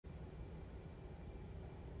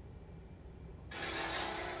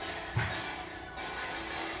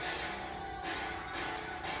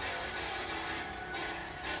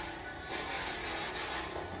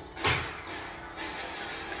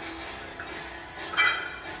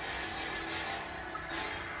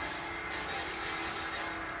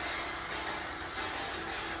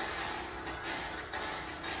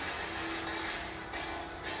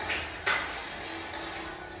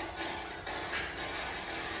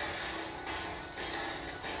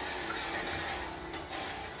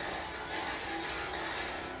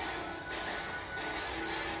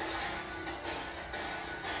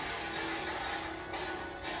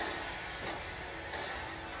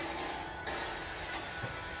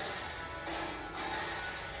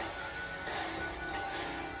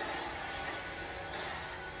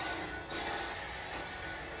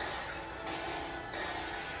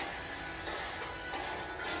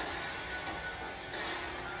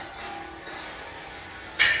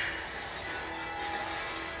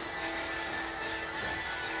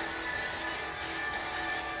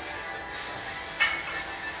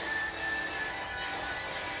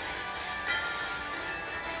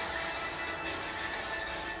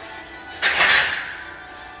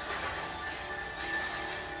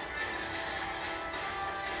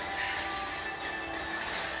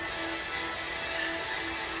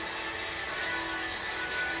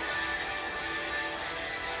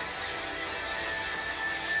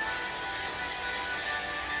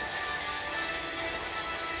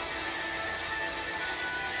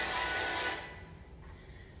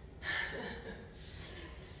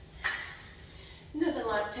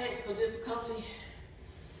technical difficulty.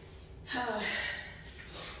 I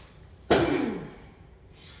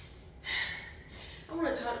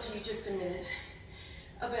want to talk to you just a minute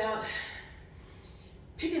about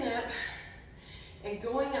picking up and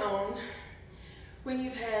going on when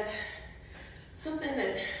you've had something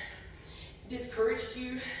that discouraged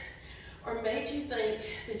you or made you think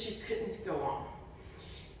that you couldn't go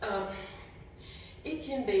on. It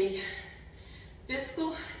can be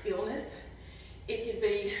physical illness. It could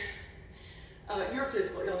be your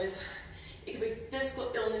physical illness. It could be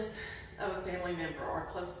physical illness of a family member or a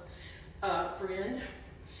close friend.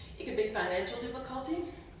 It could be financial difficulty.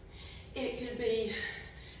 It could be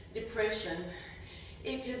depression.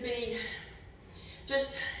 It could be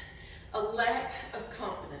just a lack of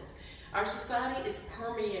confidence. Our society is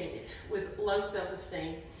permeated with low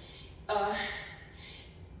self-esteem,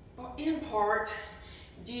 in part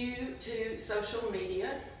due to social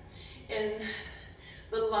media and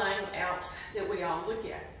the lying apps that we all look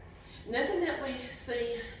at. Nothing that we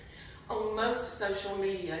see on most social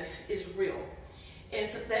media is real, and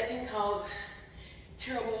so that can cause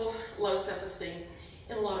terrible low self-esteem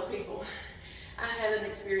in a lot of people. I had an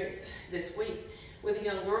experience this week with a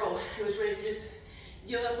young girl who was ready to just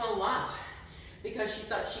give up on life because she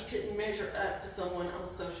thought she couldn't measure up to someone on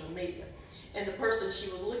social media. And the person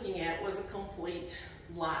she was looking at was a complete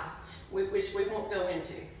lie, which we won't go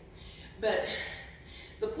into. But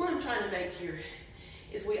the point I'm trying to make here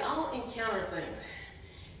is we all encounter things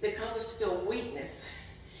that cause us to feel weakness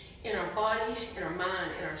in our body, in our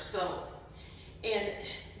mind, in our soul. And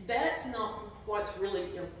that's not what's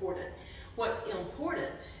really important. What's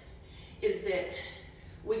important is that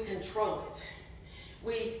we control it.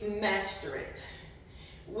 We master it.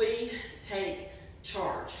 We take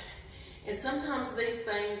charge. And sometimes these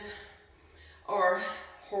things are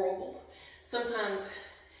horrible. Sometimes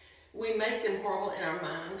we make them horrible in our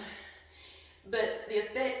mind, but the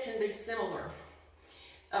effect can be similar.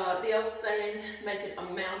 The old saying, make it a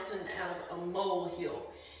mountain out of a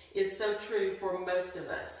molehill, is so true for most of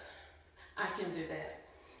us. I can do that.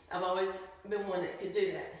 I've always been one that could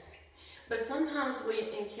do that. But sometimes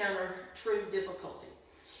we encounter true difficulty.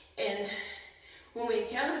 And when we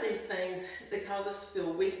encounter these things that cause us to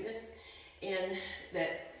feel weakness and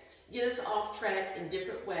that get us off track in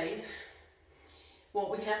different ways, what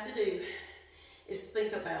we have to do is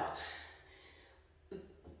think about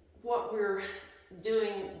what we're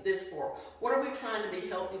doing this for. What are we trying to be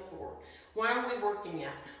healthy for? Why are we working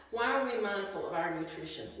out? Why are we mindful of our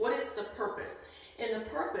nutrition? What is the purpose? And the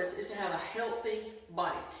purpose is to have a healthy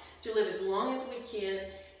body, to live as long as we can,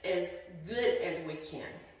 as good as we can.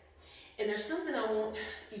 And there's something I want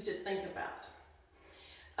you to think about.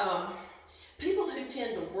 People who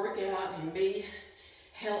tend to work out and be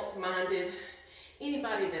health-minded,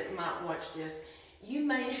 anybody that might watch this, you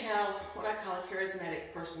may have what I call a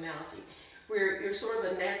charismatic personality, where you're sort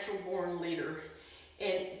of a natural-born leader,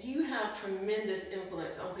 and you have tremendous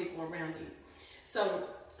influence on people around you. So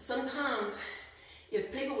sometimes,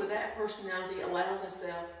 if people with that personality allows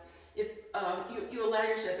themselves, if you allow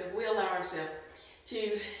yourself, if we allow ourselves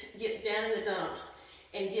to get down in the dumps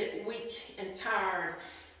and get weak and tired,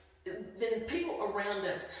 then people around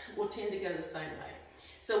us will tend to go the same way.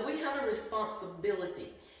 So we have a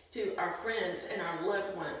responsibility to our friends and our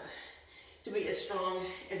loved ones to be as strong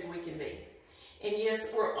as we can be. And yes,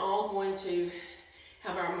 we're all going to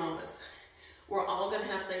have our moments. We're all going to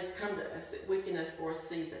have things come to us that weaken us for a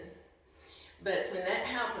season. But when that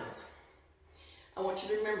happens, I want you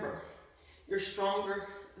to remember, you're stronger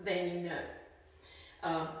than you know.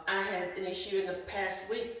 I had an issue in the past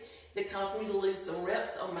week that caused me to lose some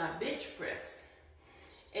reps on my bench press.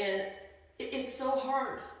 And it's so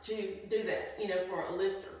hard to do that, for a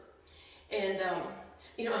lifter. And,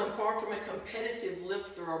 I'm far from a competitive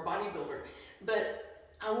lifter or bodybuilder, but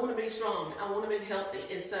I want to be strong. I want to be healthy.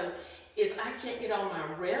 And so if I can't get all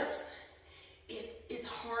my reps, it's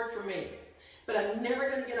hard for me. But I'm never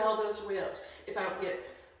going to get all those reps if I don't get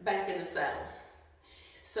back in the saddle.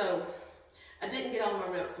 So I didn't get all my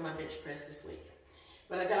reps on my bench press this week.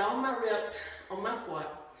 But I got all my reps on my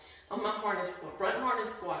squat, on my harness squat, front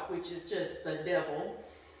harness squat, which is just the devil.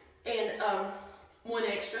 And one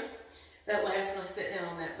extra, that last one I sat down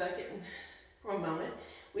on that bucket for a moment,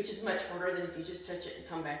 which is much harder than if you just touch it and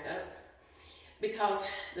come back up. Because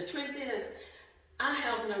the truth is, I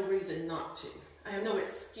have no reason not to. I have no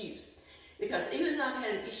excuse. Because even though I've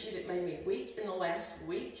had an issue that made me weak in the last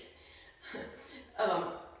week,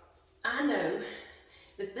 I know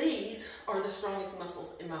that these are the strongest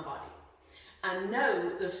muscles in my body. I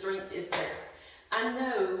know the strength is there. I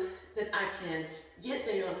know that I can get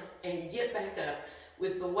down and get back up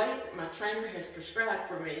with the weight that my trainer has prescribed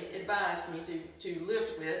for me, advised me to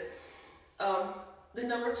lift with, the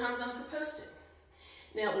number of times I'm supposed to.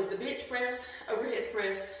 Now with the bench press, overhead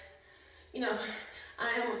press, you know, I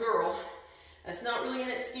am a girl. That's not really an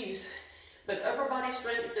excuse, but upper body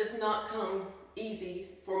strength does not come easy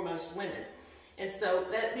for most women. And so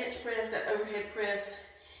that bench press, that overhead press,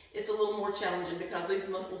 it's a little more challenging because these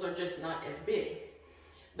muscles are just not as big.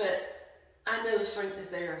 But I know the strength is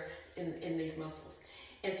there in these muscles.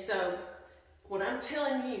 And so what I'm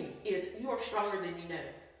telling you is you are stronger than you know.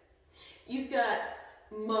 You've got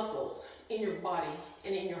muscles in your body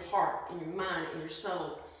and in your heart, in your mind, in your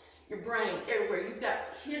soul, your brain, everywhere. You've got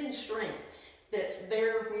hidden strength that's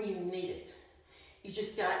there when you need it. You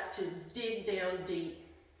just got to dig down deep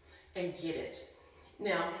and get it.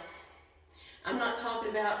 Now, I'm not talking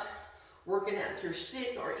about working out if you're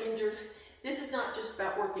sick or injured. This is not just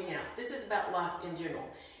about working out. This is about life in general.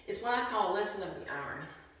 It's what I call a lesson of the iron.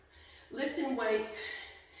 Lifting weights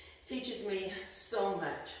teaches me so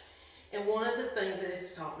much. And one of the things that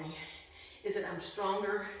it's taught me is that I'm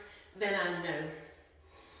stronger than I know.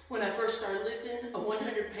 When I first started lifting, a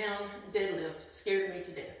 100-pound deadlift scared me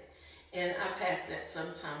to death. And I passed that some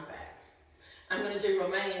time back. I'm going to do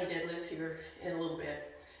Romanian deadlifts here in a little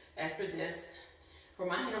bit after this for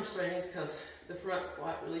my hamstrings, because the front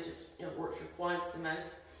squat really just works your quads the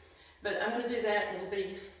most. But I'm going to do that, and it'll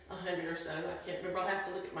be 100 or so. I can't remember. I'll have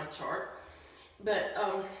to look at my chart. But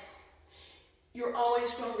you're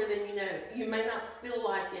always stronger than you know. You may not feel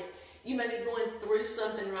like it. You may be going through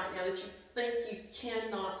something right now that you think you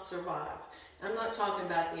cannot survive. I'm not talking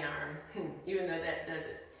about the iron, even though that does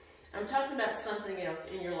it. I'm talking about something else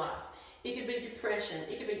in your life. It could be depression.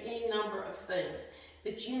 It could be any number of things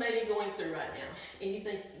that you may be going through right now, and you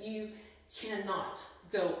think you cannot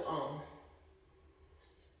go on.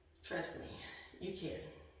 Trust me, you can.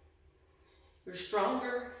 You're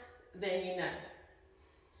stronger than you know.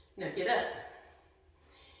 Now get up.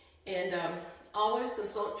 And always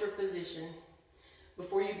consult your physician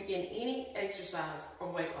before you begin any exercise or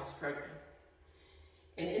weight loss program.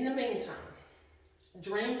 And in the meantime,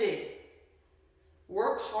 dream big,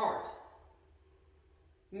 work hard,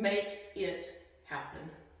 make it happen.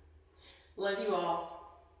 Love you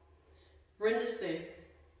all. Brenda Sue.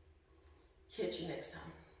 Catch you next time.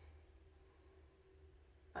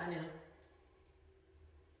 Bye now.